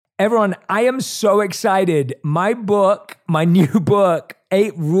Everyone, I am so excited. My book, my new book,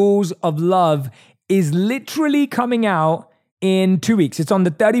 8 Rules of Love, is literally coming out in 2 weeks. It's on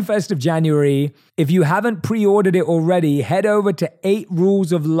the 31st of January. If you haven't pre-ordered it already, head over to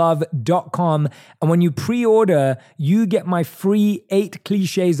 8rulesoflove.com. And when you pre-order, you get my free 8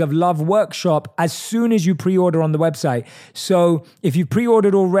 Cliches of Love workshop as soon as you pre-order on the website. So if you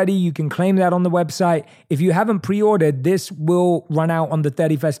pre-ordered already, you can claim that on the website. If you haven't pre-ordered, this will run out on the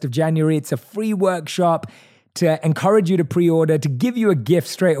 31st of January. It's a free workshop to encourage you to pre-order, to give you a gift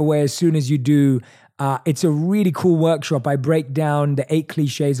straight away as soon as you do. It's a really cool workshop. I break down the 8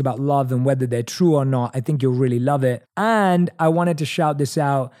 cliches about love and whether they're true or not. I think you'll really love it. And I wanted to shout this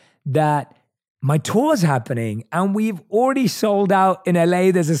out that my tour's happening and we've already sold out in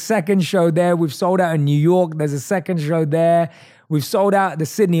LA. There's a second show there. We've sold out in New York. There's a second show there. We've sold out at the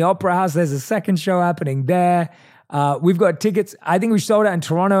Sydney Opera House. There's a second show happening there. We've got tickets. I think we sold out in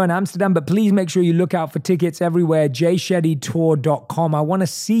Toronto and Amsterdam, but please make sure you look out for tickets everywhere. JShettyTour.com. I want to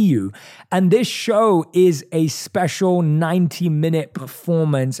see you. And this show is a special 90-minute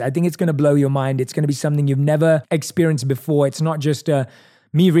performance. I think it's going to blow your mind. It's going to be something you've never experienced before. It's not just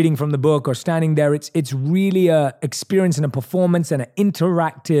me reading from the book or standing there. It's really a experience and a performance and an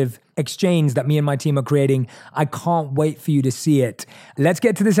interactive exchange that me and my team are creating. I can't wait for you to see it. Let's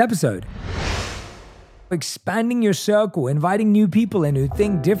get to this episode. Expanding your circle, inviting new people in who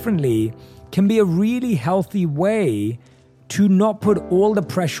think differently can be a really healthy way to not put all the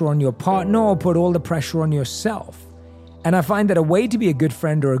pressure on your partner or put all the pressure on yourself. And I find that a way to be a good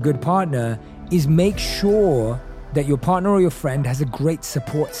friend or a good partner is make sure that your partner or your friend has a great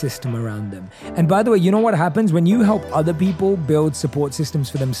support system around them. And by the way, you know what happens when you help other people build support systems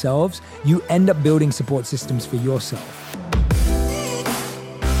for themselves? You end up building support systems for yourself.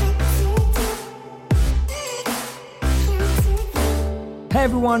 Hey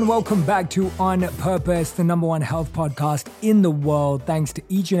everyone, welcome back to On Purpose, the #1 health podcast in the world. Thanks to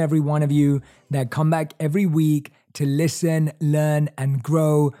each and every one of you that come back every week to listen, learn, and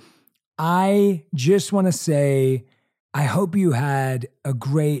grow. I just want to say, I hope you had a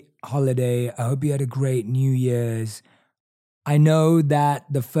great holiday. I hope you had a great New Year's. I know that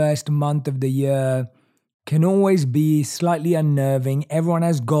the first month of the year can always be slightly unnerving. Everyone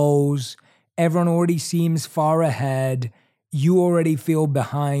has goals. Everyone already seems far ahead. You already feel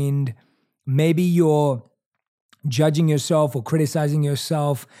behind. Maybe you're judging yourself or criticizing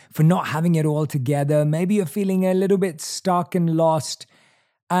yourself for not having it all together. Maybe you're feeling a little bit stuck and lost.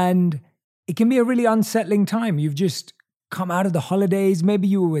 And it can be a really unsettling time. You've just come out of the holidays. Maybe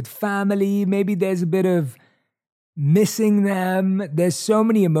you were with family. Maybe there's a bit of missing them. There's so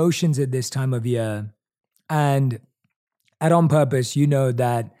many emotions at this time of year. And at On Purpose, you know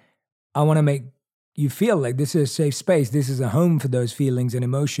that I want to make you feel like this is a safe space. This is a home for those feelings and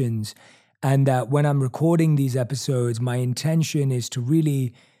emotions. And that when I'm recording these episodes, my intention is to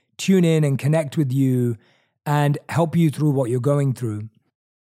really tune in and connect with you and help you through what you're going through.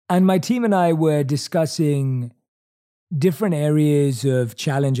 And my team and I were discussing different areas of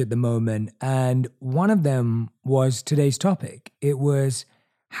challenge at the moment. And one of them was today's topic. It was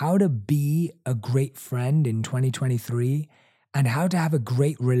how to be a great friend in 2023 and how to have a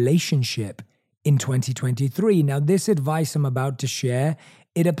great relationship in 2023. Now, this advice I'm about to share,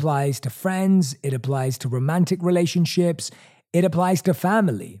 it applies to friends, it applies to romantic relationships, it applies to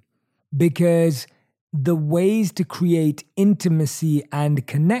family, because the ways to create intimacy and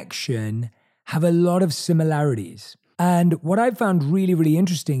connection have a lot of similarities. And what I found really, really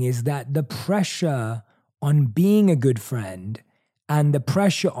interesting is that the pressure on being a good friend and the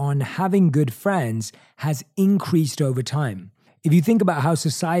pressure on having good friends has increased over time. If you think about how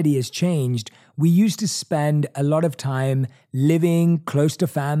society has changed, we used to spend a lot of time living close to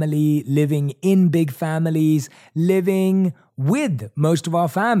family, living in big families, living with most of our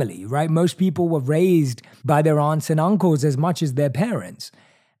family, right? Most people were raised by their aunts and uncles as much as their parents.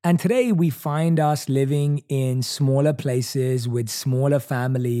 And today we find us living in smaller places with smaller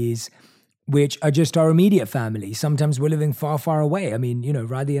families, which are just our immediate family. Sometimes we're living far, far away. I mean,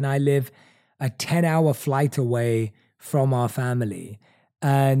 Radhi and I live a 10-hour flight away from our family.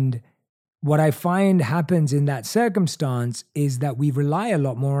 And what I find happens in that circumstance is that we rely a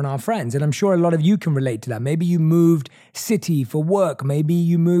lot more on our friends. And I'm sure a lot of you can relate to that. Maybe you moved city for work. Maybe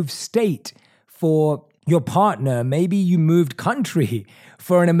you moved state for your partner. Maybe you moved country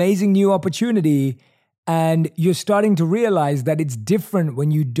for an amazing new opportunity. And you're starting to realize that it's different when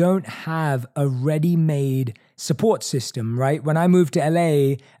you don't have a ready-made support system, right? When I moved to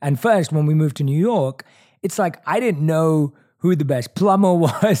LA, and first when we moved to New York, it's like I didn't know who the best plumber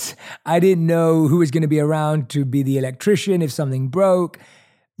was. I didn't know who was going to be around to be the electrician if something broke.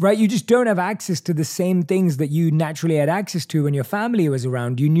 right? You just don't have access to the same things that you naturally had access to when your family was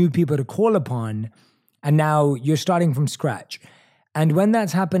around. You knew people to call upon, and now you're starting from scratch. And when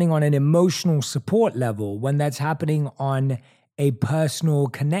that's happening on an emotional support level, when that's happening on a personal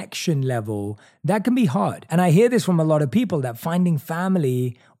connection level, that can be hard. And I hear this from a lot of people, that finding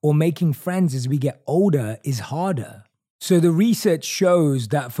family or making friends as we get older is harder. So the research shows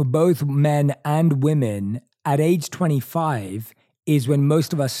that for both men and women, at age 25 is when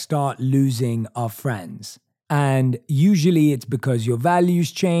most of us start losing our friends. And usually it's because your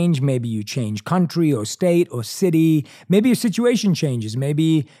values change. Maybe you change country or state or city. Maybe your situation changes.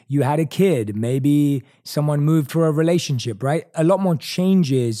 Maybe you had a kid. Maybe someone moved for a relationship, right? A lot more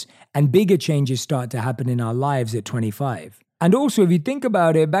changes and bigger changes start to happen in our lives at 25. And also, if you think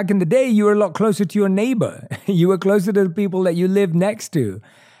about it, back in the day, you were a lot closer to your neighbor. You were closer to the people that you lived next to.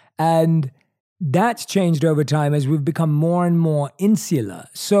 And that's changed over time as we've become more and more insular.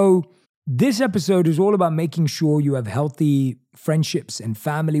 So this episode is all about making sure you have healthy friendships and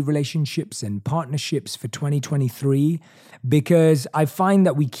family relationships and partnerships for 2023, because I find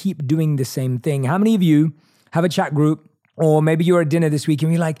that we keep doing the same thing. How many of you have a chat group, or maybe you're at dinner this week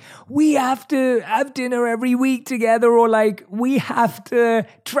and you're like, we have to have dinner every week together, or like, we have to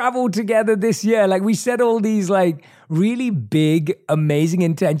travel together this year. Like, we set all these like really big, amazing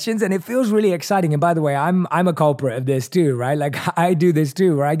intentions, and it feels really exciting. And by the way, I'm a culprit of this too, right? Like, I do this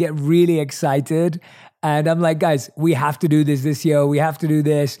too, where I get really excited and I'm like, guys, we have to do this year. We have to do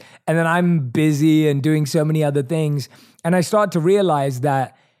this. And then I'm busy and doing so many other things. And I start to realize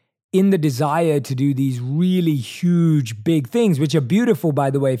that in the desire to do these really huge, big things, which are beautiful, by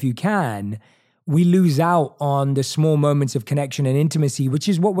the way, if you can, we lose out on the small moments of connection and intimacy, which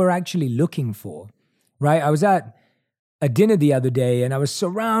is what we're actually looking for, right? I was at a dinner the other day and I was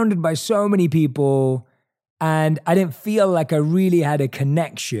surrounded by so many people and I didn't feel like I really had a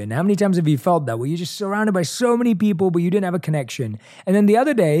connection. How many times have you felt that, where you're just surrounded by so many people, but you didn't have a connection? And then the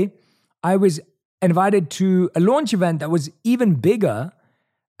other day, I was invited to a launch event that was even bigger.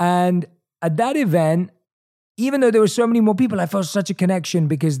 And at that event, even though there were so many more people, I felt such a connection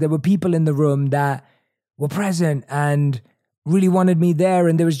because there were people in the room that were present and really wanted me there.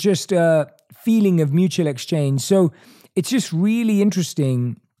 And there was just a feeling of mutual exchange. So it's just really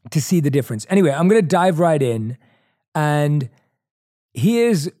interesting to see the difference. Anyway, I'm going to dive right in. And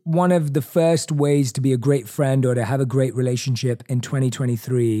here's one of the first ways to be a great friend or to have a great relationship in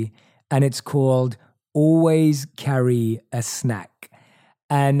 2023. And it's called always carry a snack.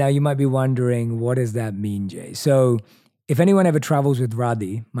 And now you might be wondering, what does that mean, Jay? So if anyone ever travels with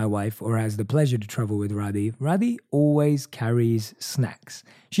Radhi, my wife, or has the pleasure to travel with Radhi always carries snacks.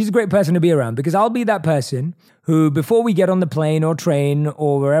 She's a great person to be around because I'll be that person who, before we get on the plane or train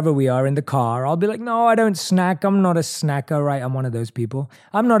or wherever we are in the car, I'll be like, no, I don't snack. I'm not a snacker, right? I'm one of those people.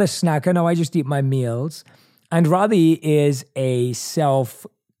 I'm not a snacker. No, I just eat my meals. And Radhi is a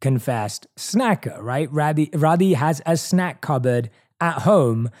self-confessed snacker, right? Radhi has a snack cupboard at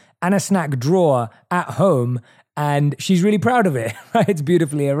home and a snack drawer at home. And she's really proud of it, right? It's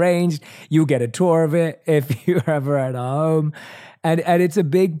beautifully arranged. You'll get a tour of it if you're ever at our home. And it's a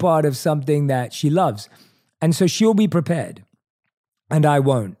big part of something that she loves. And so she'll be prepared and I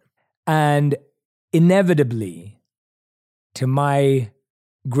won't. And inevitably, to my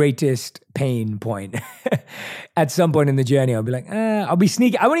greatest pain point, at some point in the journey, I'll be like, I'll be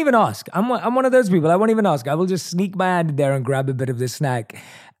sneaky. I won't even ask. I'm one of those people. I won't even ask. I will just sneak my hand in there and grab a bit of the snack.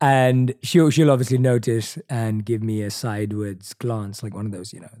 And she'll obviously notice and give me a sideways glance, like one of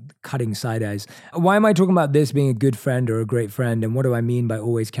those, cutting side eyes. Why am I talking about this being a good friend or a great friend? And what do I mean by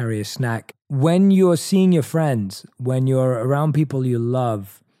always carry a snack? When you're seeing your friends, when you're around people you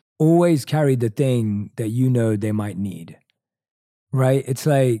love, always carry the thing that you know they might need, right? It's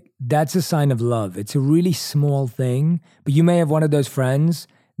like, that's a sign of love. It's a really small thing, but you may have one of those friends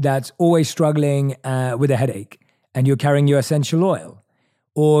that's always struggling with a headache and you're carrying your essential oil.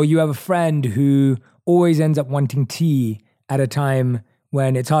 Or you have a friend who always ends up wanting tea at a time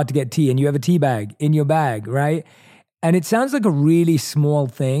when it's hard to get tea and you have a tea bag in your bag, right? And it sounds like a really small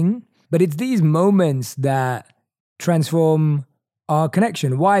thing, but it's these moments that transform our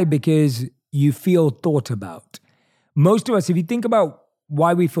connection. Why? Because you feel thought about. Most of us, if you think about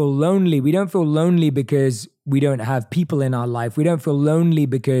why we feel lonely, we don't feel lonely because we don't have people in our life. We don't feel lonely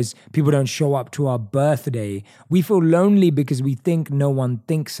because people don't show up to our birthday. We feel lonely because we think no one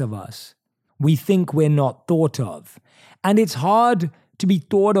thinks of us. We think we're not thought of. And it's hard to be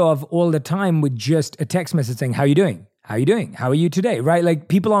thought of all the time with just a text message saying, how are you doing? How are you doing? How are you today? Right? Like,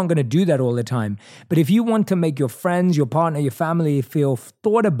 people aren't going to do that all the time. But if you want to make your friends, your partner, your family feel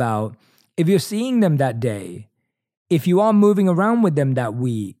thought about, if you're seeing them that day, if you are moving around with them that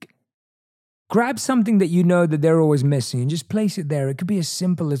week, grab something that you know that they're always missing and just place it there. It could be as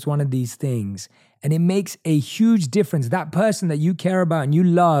simple as one of these things. And it makes a huge difference. That person that you care about and you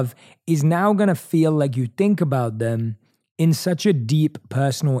love is now going to feel like you think about them in such a deep,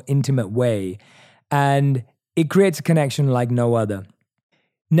 personal, intimate way. And it creates a connection like no other.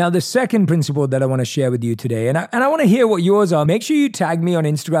 Now, the second principle that I want to share with you today, and I want to hear what yours are. Make sure you tag me on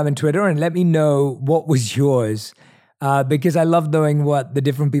Instagram and Twitter and let me know what was yours, because I love knowing what the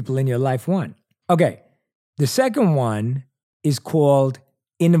different people in your life want. Okay, the second one is called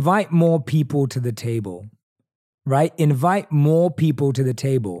invite more people to the table, right? Invite more people to the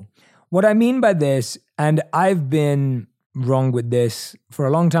table. What I mean by this, and I've been wrong with this for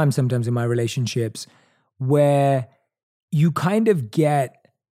a long time sometimes in my relationships, where you kind of get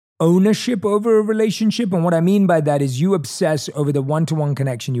ownership over a relationship. And what I mean by that is you obsess over the one-to-one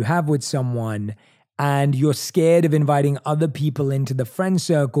connection you have with someone, and you're scared of inviting other people into the friend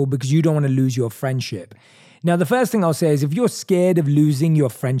circle because you don't want to lose your friendship. Now, the first thing I'll say is if you're scared of losing your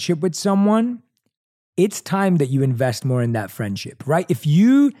friendship with someone, it's time that you invest more in that friendship, right? If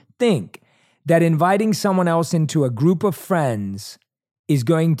you think that inviting someone else into a group of friends is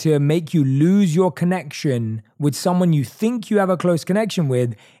going to make you lose your connection with someone you think you have a close connection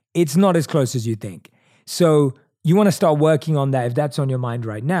with, it's not as close as you think. So you want to start working on that if that's on your mind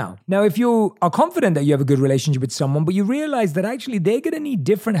right now. Now, if you are confident that you have a good relationship with someone, but you realize that actually they're going to need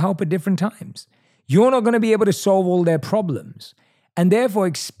different help at different times, you're not going to be able to solve all their problems. And therefore,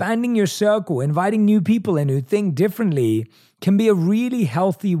 expanding your circle, inviting new people in who think differently can be a really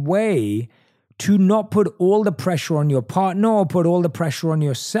healthy way to not put all the pressure on your partner or put all the pressure on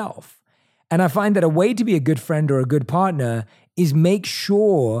yourself. And I find that a way to be a good friend or a good partner is make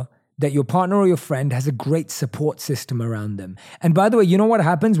sure that your partner or your friend has a great support system around them. And by the way, you know what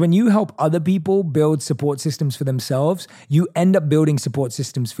happens when you help other people build support systems for themselves? You end up building support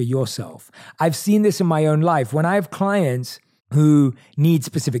systems for yourself. I've seen this in my own life. When I have clients who need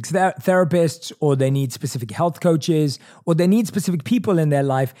specific therapists, or they need specific health coaches, or they need specific people in their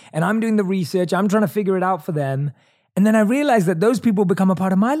life, and I'm doing the research, I'm trying to figure it out for them, and then I realize that those people become a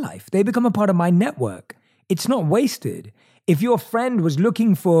part of my life. They become a part of my network. It's not wasted. If your friend was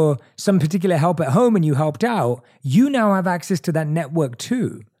looking for some particular help at home and you helped out, you now have access to that network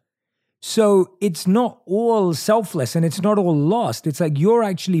too. So it's not all selfless and it's not all lost. It's like you're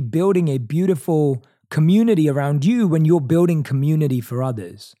actually building a beautiful community around you when you're building community for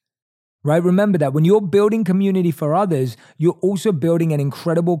others, right? Remember that when you're building community for others, you're also building an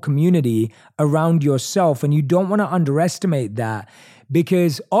incredible community around yourself. And you don't want to underestimate that,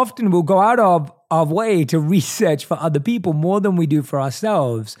 because often we'll go out of our way to research for other people more than we do for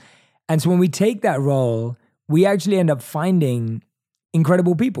ourselves. And so when we take that role, we actually end up finding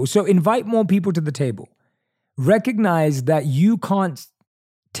incredible people. So invite more people to the table. Recognize that you can't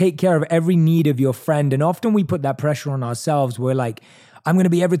take care of every need of your friend. And often we put that pressure on ourselves. We're like, I'm going to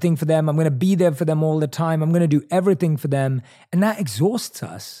be everything for them. I'm going to be there for them all the time. I'm going to do everything for them. And that exhausts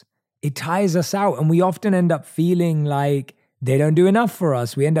us. It tires us out. And we often end up feeling like they don't do enough for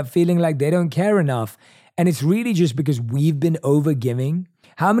us. We end up feeling like they don't care enough. And it's really just because we've been over-giving.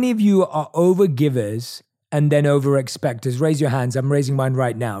 How many of you are over-givers and then over-expectors? Raise your hands. I'm raising mine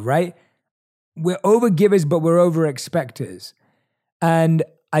right now, right? We're over-givers, but we're over-expectors. And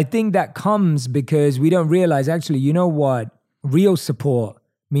I think that comes because we don't realize, actually, you know what? Real support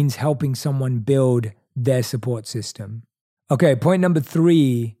means helping someone build their support system. Okay, point number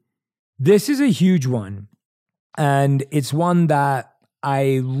 3. This is a huge one. And it's one that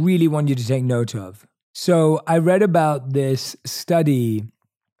I really want you to take note of. So I read about this study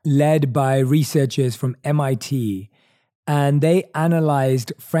led by researchers from MIT, and they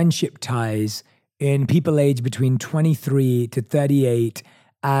analyzed friendship ties in people aged between 23 to 38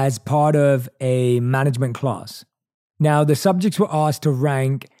 as part of a management class. Now, the subjects were asked to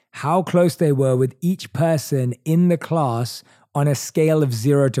rank how close they were with each person in the class on a scale of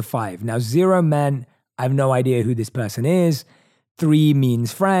 0 to 5. Now, 0 meant I have no idea who this person is, 3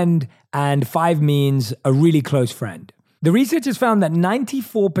 means friend, and 5 means a really close friend. The researchers found that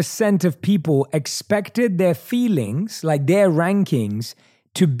 94% of people expected their feelings, like their rankings,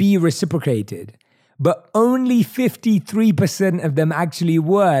 to be reciprocated, but only 53% of them actually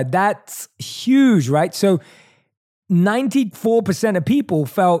were. That's huge, right? So 94% of people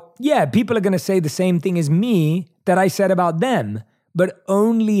felt, yeah, people are going to say the same thing as me that I said about them, but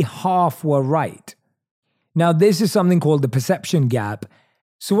only half were right. Now, this is something called the perception gap.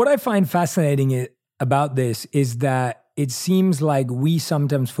 So what I find fascinating about this is that it seems like we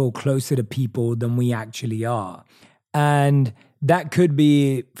sometimes feel closer to people than we actually are. And that could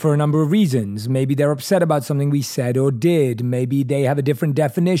be for a number of reasons. Maybe they're upset about something we said or did. Maybe they have a different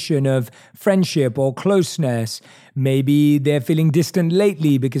definition of friendship or closeness. Maybe they're feeling distant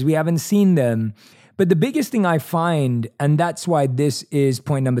lately because we haven't seen them. But the biggest thing I find, and that's why this is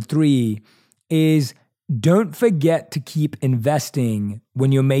point number 3, is don't forget to keep investing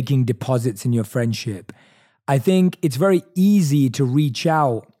when you're making deposits in your friendship. I think it's very easy to reach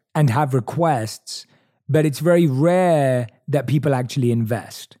out and have requests, but it's very rare that people actually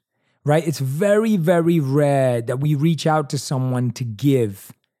invest, right? It's very, very rare that we reach out to someone to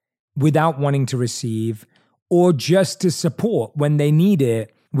give without wanting to receive, or just to support when they need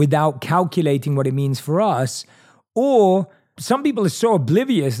it without calculating what it means for us. Or some people are so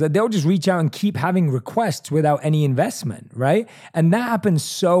oblivious that they'll just reach out and keep having requests without any investment, right? And that happens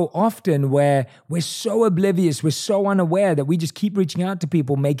so often where we're so oblivious, we're so unaware that we just keep reaching out to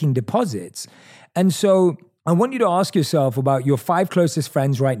people making deposits. And so I want you to ask yourself about your 5 closest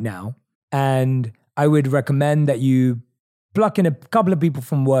friends right now. And I would recommend that you pluck in a couple of people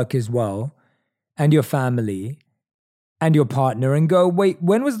from work as well, and your family and your partner, and go, wait,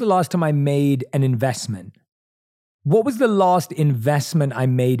 when was the last time I made an investment? What was the last investment I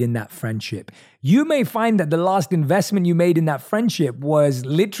made in that friendship? You may find that the last investment you made in that friendship was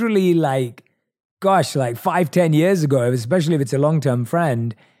literally like 5-10 years ago, especially if it's a long-term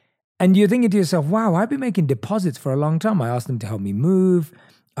friend. And you're thinking to yourself, wow, I've been making deposits for a long time. I asked them to help me move.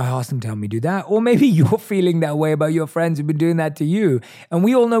 I asked them to help me do that. Or maybe you're feeling that way about your friends who've been doing that to you. And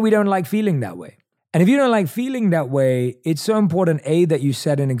we all know we don't like feeling that way. And if you don't like feeling that way, it's so important, A, that you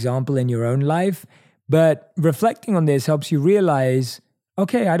set an example in your own life. But reflecting on this helps you realize,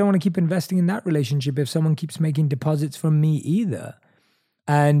 okay, I don't want to keep investing in that relationship if someone keeps making deposits from me either.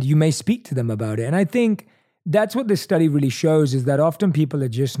 And you may speak to them about it. And I think that's what this study really shows, is that often people are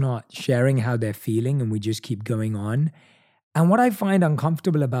just not sharing how they're feeling, and we just keep going on. And what I find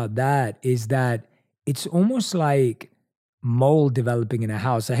uncomfortable about that is that it's almost like mold developing in a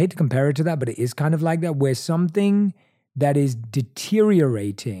house. I hate to compare it to that, but it is kind of like that, where something that is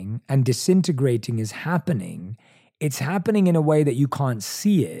deteriorating and disintegrating is happening. It's happening in a way that you can't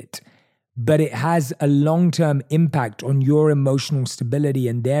see it, but it has a long-term impact on your emotional stability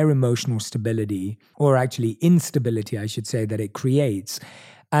and their emotional stability, or actually instability, I should say, that it creates.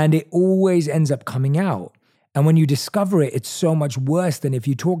 And it always ends up coming out. And when you discover it, it's so much worse than if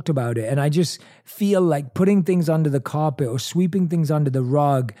you talked about it. And I just feel like putting things under the carpet or sweeping things under the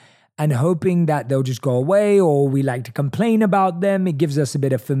rug and hoping that they'll just go away, or we like to complain about them, it gives us a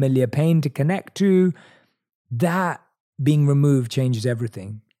bit of familiar pain to connect to. That being removed changes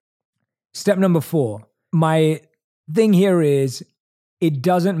everything. Step number 4, my thing here is, it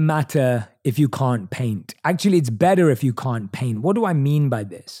doesn't matter if you can't paint. Actually, it's better if you can't paint. What do I mean by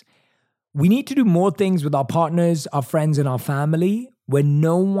this? We need to do more things with our partners, our friends, and our family when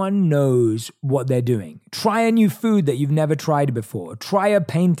no one knows what they're doing. Try a new food that you've never tried before. Try a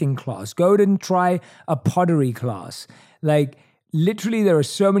painting class. Go and try a pottery class. Like, literally, there are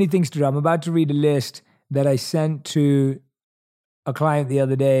so many things to do. I'm about to read a list that I sent to a client the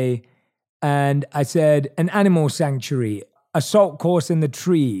other day. And I said, an animal sanctuary, a salt course in the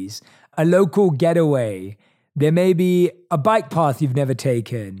trees, a local getaway. There may be a bike path you've never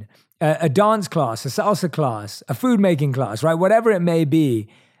taken, a dance class, a salsa class, a food making class, right? Whatever it may be,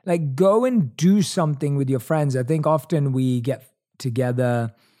 like, go and do something with your friends. I think often we get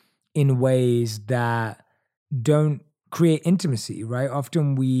together in ways that don't create intimacy, right?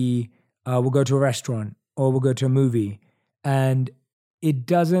 Often we will go to a restaurant or we'll go to a movie, and it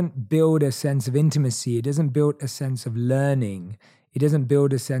doesn't build a sense of intimacy. It doesn't build a sense of learning. It doesn't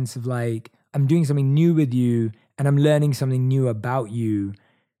build a sense of like, I'm doing something new with you and I'm learning something new about you.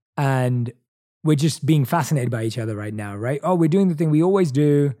 And we're just being fascinated by each other right now, right? Oh, we're doing the thing we always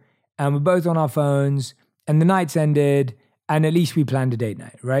do, and we're both on our phones, and the night's ended, and at least we planned a date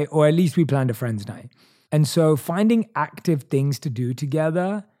night, right? Or at least we planned a friend's night. And so finding active things to do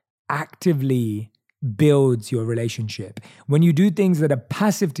together actively builds your relationship. When you do things that are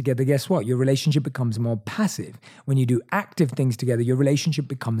passive together, guess what? Your relationship becomes more passive. When you do active things together, your relationship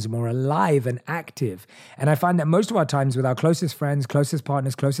becomes more alive and active. And I find that most of our times with our closest friends, closest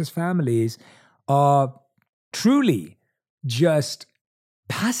partners, closest families are truly just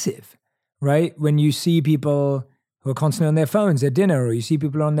passive, right? When you see people who are constantly on their phones at dinner, or you see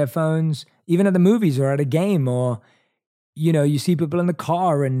people on their phones even at the movies or at a game, or you know, you see people in the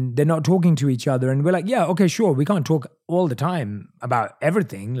car and they're not talking to each other. And we're like, yeah, okay, sure. We can't talk all the time about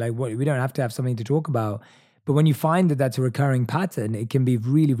everything. Like, we don't have to have something to talk about. But when you find that that's a recurring pattern, it can be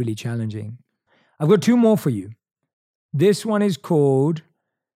really, really challenging. I've got 2 more for you. This one is called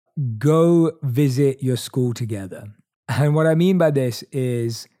Go Visit Your School Together. And what I mean by this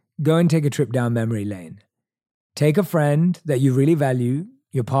is go and take a trip down memory lane. Take a friend that you really value,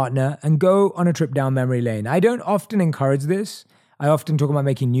 your partner, and go on a trip down memory lane. I don't often encourage this. I often talk about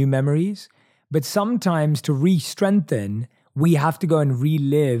making new memories, but sometimes to re-strengthen, we have to go and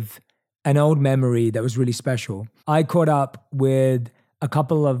relive an old memory that was really special. I caught up with a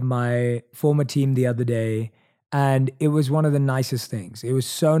couple of my former team the other day, and it was one of the nicest things. It was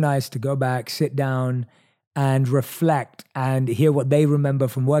so nice to go back, sit down, and reflect and hear what they remember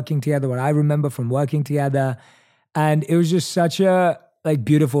from working together, what I remember from working together. And it was just such a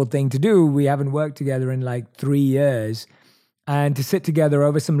beautiful thing to do. We haven't worked together in 3 years. And to sit together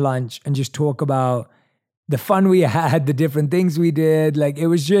over some lunch and just talk about the fun we had, the different things we did. It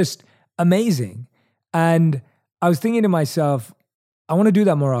was just amazing. And I was thinking to myself, I want to do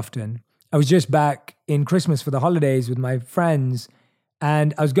that more often. I was just back in Christmas for the holidays with my friends,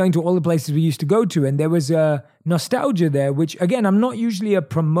 and I was going to all the places we used to go to, and there was a nostalgia there, which, again, I'm not usually a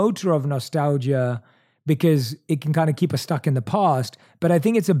promoter of nostalgia because it can kind of keep us stuck in the past, but I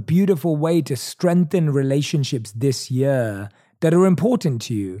think it's a beautiful way to strengthen relationships this year that are important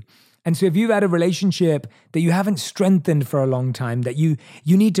to you. And so if you've had a relationship that you haven't strengthened for a long time, that you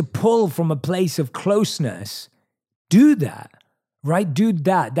need to pull from a place of closeness, do that. Right? Do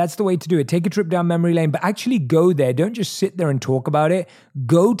that. That's the way to do it. Take a trip down memory lane, but actually go there. Don't just sit there and talk about it.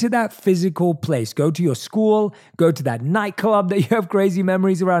 Go to that physical place. Go to your school. Go to that nightclub that you have crazy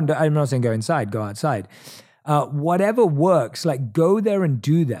memories around. I'm not saying go inside, go outside. Whatever works, go there and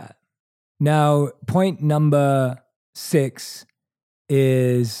do that. Now, point number 6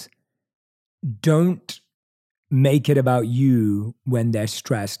 is don't make it about you when they're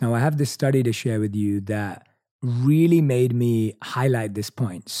stressed. Now, I have this study to share with you that really made me highlight this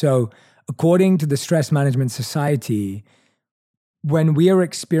point. So, according to the Stress Management Society, when we are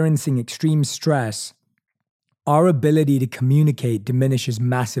experiencing extreme stress, our ability to communicate diminishes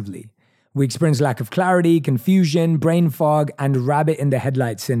massively. We experience lack of clarity, confusion, brain fog, and rabbit in the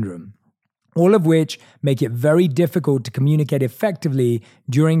headlight syndrome, all of which make it very difficult to communicate effectively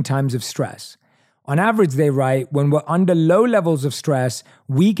during times of stress. On average, they write, when we're under low levels of stress,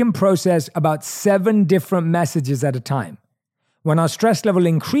 we can process about 7 different messages at a time. When our stress level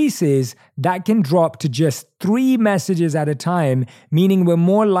increases, that can drop to just 3 messages at a time, meaning we're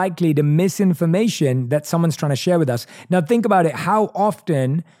more likely to miss information that someone's trying to share with us. Now think about it. How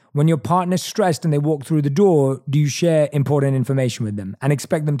often, when your partner's stressed and they walk through the door, do you share important information with them and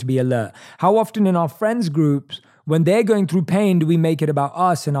expect them to be alert? How often in our friends groups, when they're going through pain, do we make it about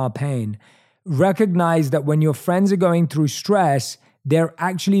us and our pain? Recognize that when your friends are going through stress, they're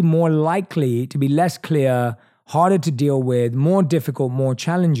actually more likely to be less clear, harder to deal with, more difficult, more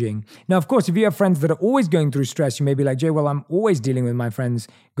challenging. Now, of course, if you have friends that are always going through stress, you may be like, Jay, well, I'm always dealing with my friends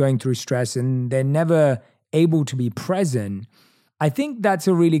going through stress and they're never able to be present. I think that's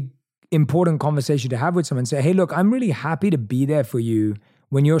a really important conversation to have with someone. Say, hey, look, I'm really happy to be there for you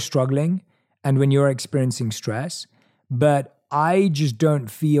when you're struggling and when you're experiencing stress, but I just don't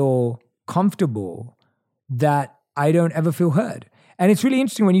feel comfortable that I don't ever feel heard. And it's really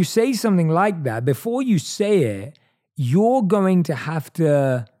interesting when you say something like that, before you say it, you're going to have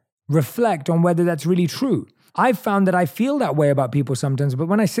to reflect on whether that's really true. I've found that I feel that way about people sometimes, but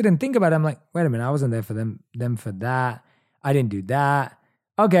when I sit and think about it, I'm like, wait a minute, I wasn't there for them for that. I didn't do that.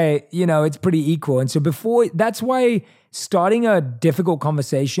 Okay, it's pretty equal. And so that's why starting a difficult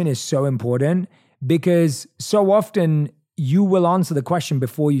conversation is so important, because so often you will answer the question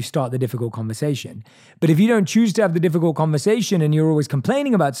before you start the difficult conversation. But if you don't choose to have the difficult conversation and you're always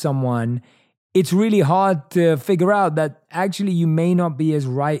complaining about someone, it's really hard to figure out that actually you may not be as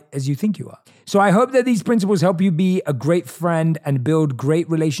right as you think you are. So I hope that these principles help you be a great friend and build great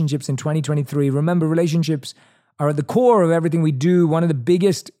relationships in 2023. Remember, relationships are at the core of everything we do. One of the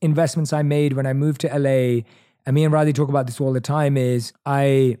biggest investments I made when I moved to LA, and me and Radhi talk about this all the time, is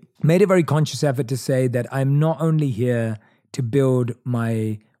I made a very conscious effort to say that I'm not only here to build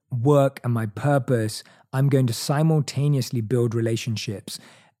my work and my purpose, I'm going to simultaneously build relationships.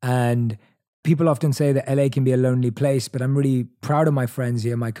 And people often say that LA can be a lonely place, but I'm really proud of my friends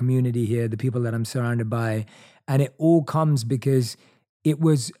here, my community here, the people that I'm surrounded by. And it all comes because it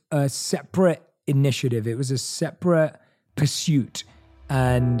was a separate initiative. It was a separate pursuit.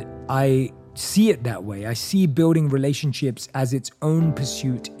 And I see it that way. I see building relationships as its own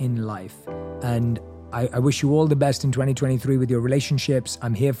pursuit in life. And I wish you all the best in 2023 with your relationships.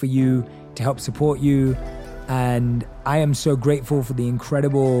 I'm here for you to help support you. And I am so grateful for the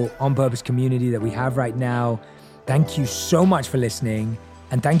incredible On Purpose community that we have right now. Thank you so much for listening.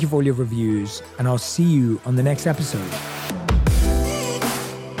 And thank you for all your reviews. And I'll see you on the next episode.